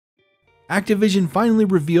Activision finally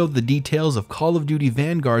revealed the details of Call of Duty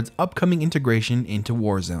Vanguard's upcoming integration into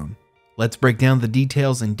Warzone. Let's break down the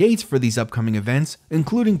details and dates for these upcoming events,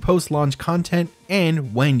 including post-launch content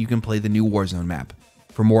and when you can play the new Warzone map.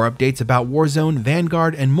 For more updates about Warzone,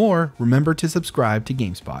 Vanguard, and more, remember to subscribe to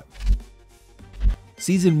GameSpot.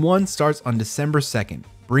 Season 1 starts on December 2nd,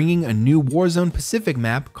 bringing a new Warzone Pacific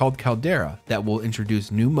map called Caldera that will introduce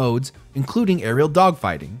new modes, including aerial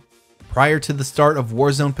dogfighting. Prior to the start of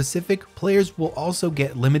Warzone Pacific, players will also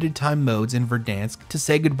get limited time modes in Verdansk to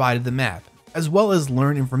say goodbye to the map, as well as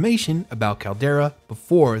learn information about Caldera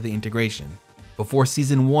before the integration. Before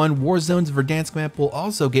Season 1, Warzone's Verdansk map will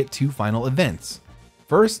also get 2 final events.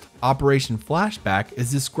 First, Operation Flashback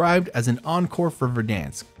is described as an encore for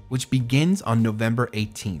Verdansk, which begins on November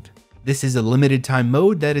 18th. This is a limited time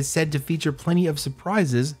mode that is said to feature plenty of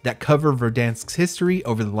surprises that cover Verdansk's history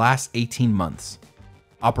over the last 18 months.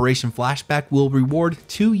 Operation Flashback will reward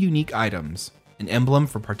 2 unique items, an emblem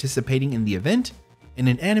for participating in the event, and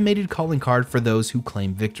an animated calling card for those who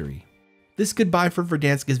claim victory. This goodbye for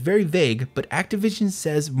Verdansk is very vague, but Activision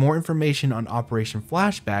says more information on Operation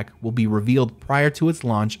Flashback will be revealed prior to its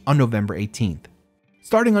launch on November 18th.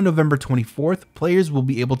 Starting on November 24th, players will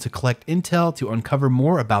be able to collect intel to uncover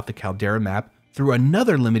more about the Caldera map through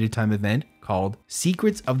another limited time event called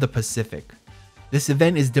Secrets of the Pacific. This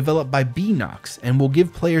event is developed by Bnox and will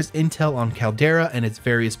give players intel on Caldera and its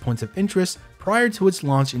various points of interest prior to its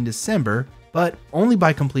launch in December, but only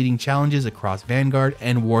by completing challenges across Vanguard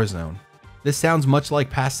and Warzone. This sounds much like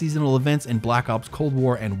past seasonal events in Black Ops Cold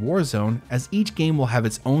War and Warzone, as each game will have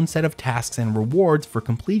its own set of tasks and rewards for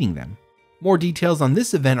completing them. More details on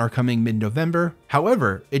this event are coming mid-November,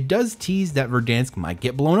 however, it does tease that Verdansk might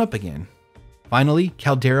get blown up again. Finally,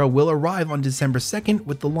 Caldera will arrive on December 2nd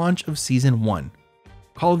with the launch of Season 1.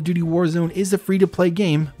 Call of Duty Warzone is a free-to-play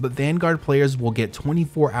game, but Vanguard players will get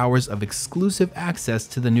 24 hours of exclusive access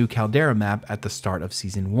to the new Caldera map at the start of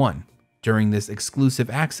Season 1. During this exclusive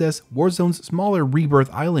access, Warzone's smaller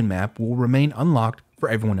Rebirth Island map will remain unlocked for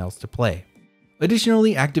everyone else to play.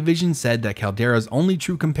 Additionally, Activision said that Caldera's only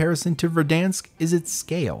true comparison to Verdansk is its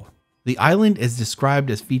scale. The island is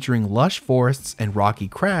described as featuring lush forests and rocky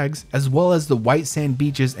crags, as well as the white sand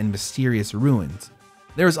beaches and mysterious ruins.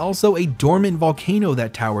 There is also a dormant volcano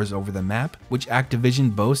that towers over the map, which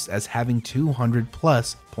Activision boasts as having 200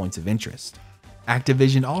 plus points of interest.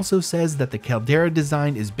 Activision also says that the Caldera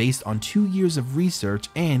design is based on 2 years of research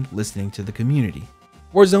and listening to the community.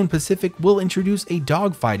 Warzone Pacific will introduce a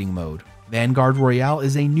dogfighting mode. Vanguard Royale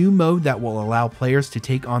is a new mode that will allow players to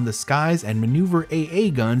take on the skies and maneuver AA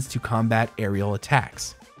guns to combat aerial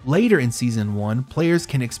attacks. Later in Season 1, players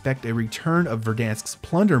can expect a return of Verdansk's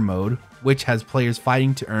Plunder mode, which has players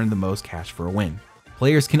fighting to earn the most cash for a win.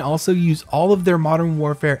 Players can also use all of their Modern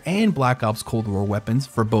Warfare and Black Ops Cold War weapons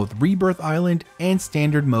for both Rebirth Island and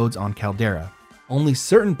standard modes on Caldera. Only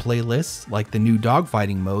certain playlists, like the new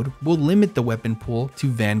dogfighting mode, will limit the weapon pool to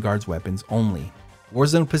Vanguard's weapons only.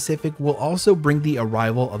 Warzone Pacific will also bring the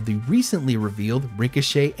arrival of the recently revealed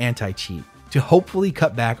Ricochet anti-cheat, to hopefully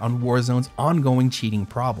cut back on Warzone's ongoing cheating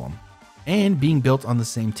problem. And being built on the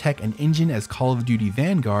same tech and engine as Call of Duty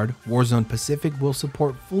Vanguard, Warzone Pacific will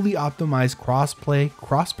support fully optimized cross-play,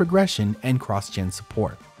 cross-progression, and cross-gen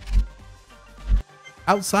support.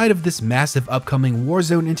 Outside of this massive upcoming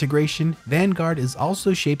Warzone integration, Vanguard is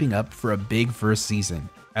also shaping up for a big first season.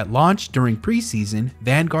 At launch during preseason,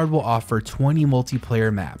 Vanguard will offer 20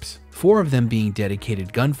 multiplayer maps, 4 of them being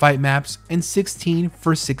dedicated gunfight maps and 16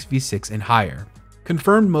 for 6v6 and higher.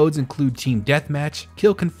 Confirmed modes include Team Deathmatch,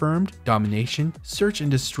 Kill Confirmed, Domination, Search and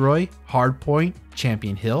Destroy, Hardpoint,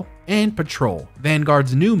 Champion Hill, and Patrol,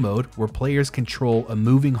 Vanguard's new mode where players control a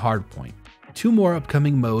moving hardpoint. 2 more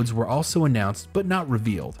upcoming modes were also announced but not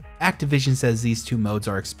revealed. Activision says these 2 modes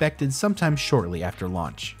are expected sometime shortly after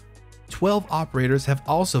launch. 12 operators have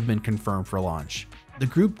also been confirmed for launch. The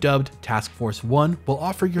group dubbed Task Force 1 will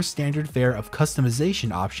offer your standard fare of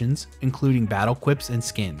customization options, including battle quips and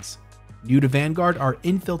skins. New to Vanguard are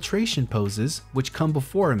infiltration poses, which come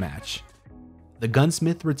before a match. The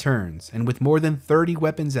Gunsmith returns, and with more than 30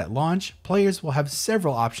 weapons at launch, players will have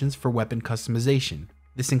several options for weapon customization.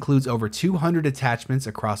 This includes over 200 attachments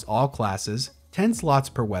across all classes, 10 slots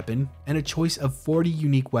per weapon, and a choice of 40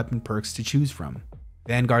 unique weapon perks to choose from.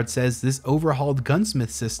 Vanguard says this overhauled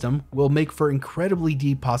gunsmith system will make for incredibly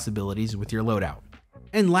deep possibilities with your loadout.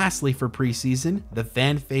 And lastly for preseason, the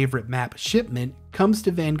fan favorite map Shipment comes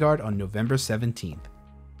to Vanguard on November 17th.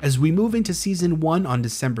 As we move into Season 1 on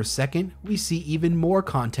December 2nd, we see even more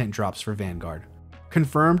content drops for Vanguard.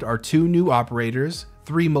 Confirmed are 2 new operators,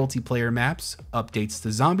 3 multiplayer maps, updates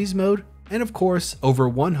to Zombies mode, and of course, over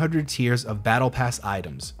 100 tiers of Battle Pass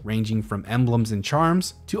items, ranging from emblems and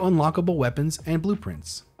charms to unlockable weapons and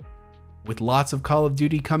blueprints. With lots of Call of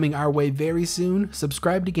Duty coming our way very soon,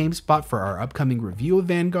 subscribe to GameSpot for our upcoming review of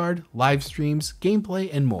Vanguard, live streams, gameplay,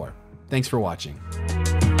 and more. Thanks for watching.